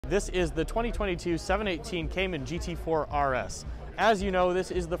This is the 2022 718 Cayman GT4 RS. As you know, this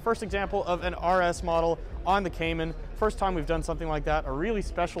is the first example of an RS model on the Cayman. First time we've done something like that, a really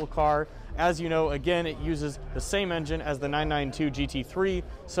special car. As you know, again, it uses the same engine as the 992 GT3,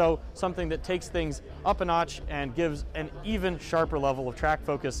 so something that takes things up a notch and gives an even sharper level of track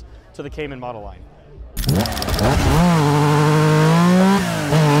focus to the Cayman model line.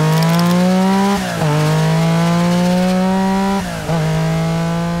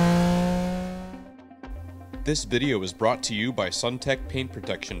 This video is brought to you by SunTech Paint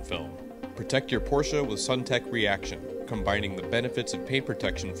Protection Film. Protect your Porsche with SunTech Reaction, combining the benefits of paint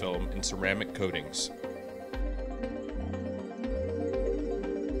protection film and ceramic coatings.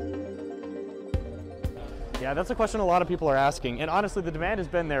 Yeah, that's a question a lot of people are asking, and honestly the demand has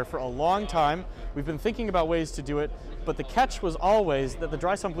been there for a long time. We've been thinking about ways to do it, but the catch was always that the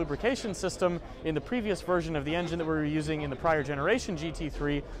dry sump lubrication system in the previous version of the engine that we were using in the prior generation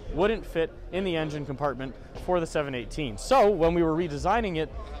GT3 wouldn't fit in the engine compartment for the 718. So when we were redesigning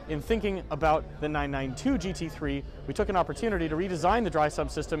it, in thinking about the 992 GT3, we took an opportunity to redesign the dry sump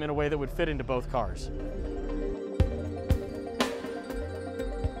system in a way that would fit into both cars.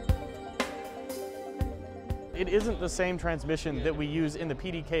 It isn't the same transmission that we use in the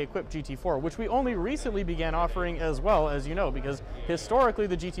PDK-equipped GT4, which we only recently began offering as well, as you know, because historically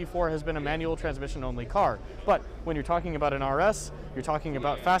the GT4 has been a manual transmission-only car. But when you're talking about an RS, you're talking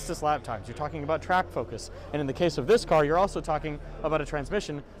about fastest lap times, you're talking about track focus, and in the case of this car, you're also talking about a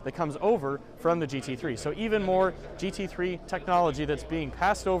transmission that comes over from the GT3. So even more GT3 technology that's being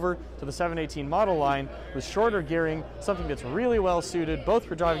passed over to the 718 model line with shorter gearing, something that's really well suited both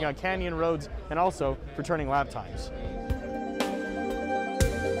for driving on canyon roads and also for turning lap times.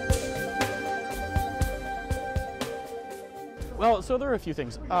 Well, so there are a few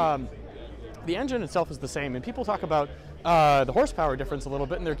things. The engine itself is the same, and people talk about the horsepower difference a little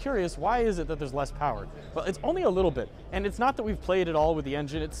bit, and they're curious, why is it that there's less power? Well, it's only a little bit, and it's not that we've played it all with the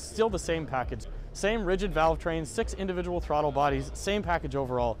engine, it's still the same package. Same rigid valve trains, 6 individual throttle bodies, same package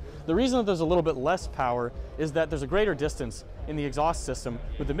overall. The reason that there's a little bit less power is that there's a greater distance in the exhaust system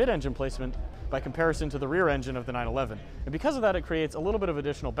with the mid-engine placement by comparison to the rear engine of the 911. And because of that, it creates a little bit of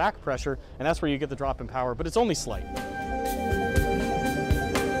additional back pressure, and that's where you get the drop in power, but it's only slight.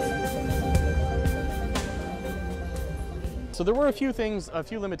 So there were a few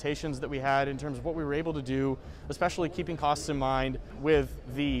limitations that we had in terms of what we were able to do, especially keeping costs in mind with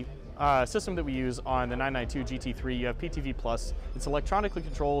the system that we use on the 992 GT3. You have PTV Plus. It's electronically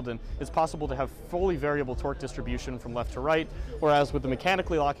controlled, and it's possible to have fully variable torque distribution from left to right, whereas with the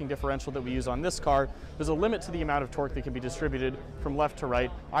mechanically locking differential that we use on this car, there's a limit to the amount of torque that can be distributed from left to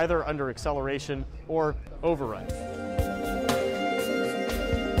right, either under acceleration or overrun.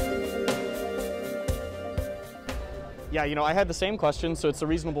 Yeah, you know, I had the same question, so it's a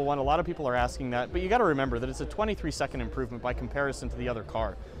reasonable one. A lot of people are asking that, but you got to remember that it's a 23-second improvement by comparison to the other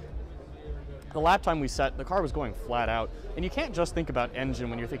car. The lap time we set, the car was going flat out, and you can't just think about engine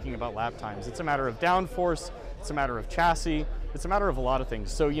when you're thinking about lap times. It's a matter of downforce, it's a matter of chassis, it's a matter of a lot of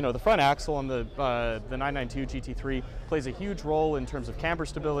things. So, you know, the front axle on the 992 GT3 plays a huge role in terms of camber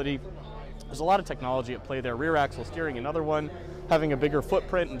stability. There's a lot of technology at play there. Rear axle steering, another one, having a bigger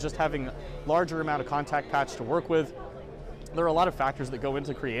footprint and just having a larger amount of contact patch to work with. There are a lot of factors that go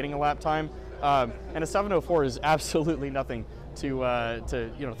into creating a lap time, and a 704 is absolutely nothing to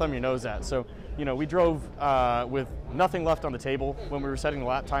thumb your nose at. So, you know, we drove with nothing left on the table when we were setting the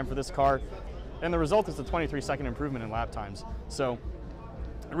lap time for this car, and the result is a 23-second improvement in lap times. So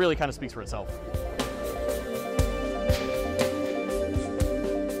it really kind of speaks for itself.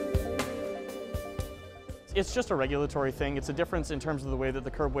 It's just a regulatory thing. It's a difference in terms of the way that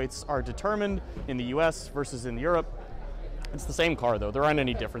the curb weights are determined in the US versus in Europe. It's the same car though, there aren't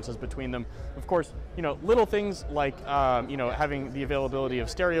any differences between them. Of course, you know, little things like, you know, having the availability of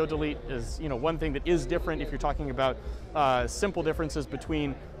stereo delete is, you know, one thing that is different if you're talking about simple differences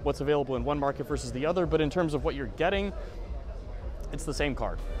between what's available in one market versus the other, but in terms of what you're getting, it's the same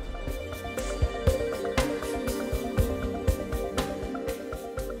car.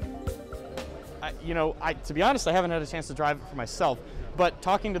 To be honest, I haven't had a chance to drive it for myself, but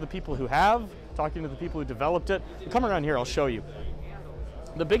talking to the people who have, talking to the people who developed it, come around here, I'll show you.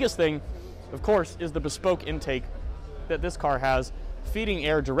 The biggest thing, of course, is the bespoke intake that this car has, feeding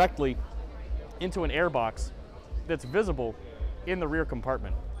air directly into an airbox that's visible in the rear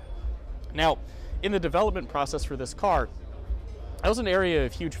compartment. Now, in the development process for this car, that was an area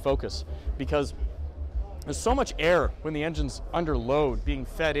of huge focus because there's so much air when the engine's under load being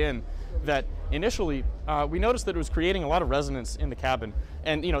fed in that initially we noticed that it was creating a lot of resonance in the cabin,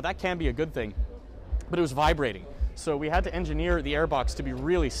 and you know that can be a good thing, but it was vibrating. So we had to engineer the airbox to be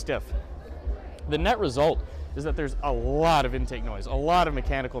really stiff. The net result is that there's a lot of intake noise, a lot of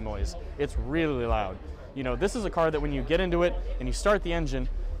mechanical noise. It's really loud. You know, this is a car that when you get into it and you start the engine,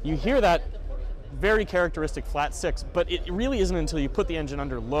 you hear that very characteristic flat six, but it really isn't until you put the engine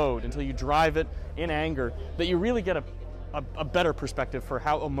under load, until you drive it in anger, that you really get a better perspective for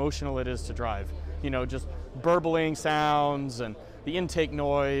how emotional it is to drive. You know, just burbling sounds and the intake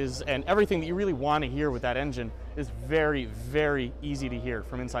noise and everything that you really want to hear with that engine is very, very easy to hear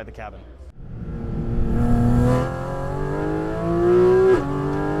from inside the cabin.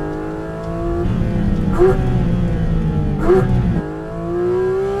 Cool.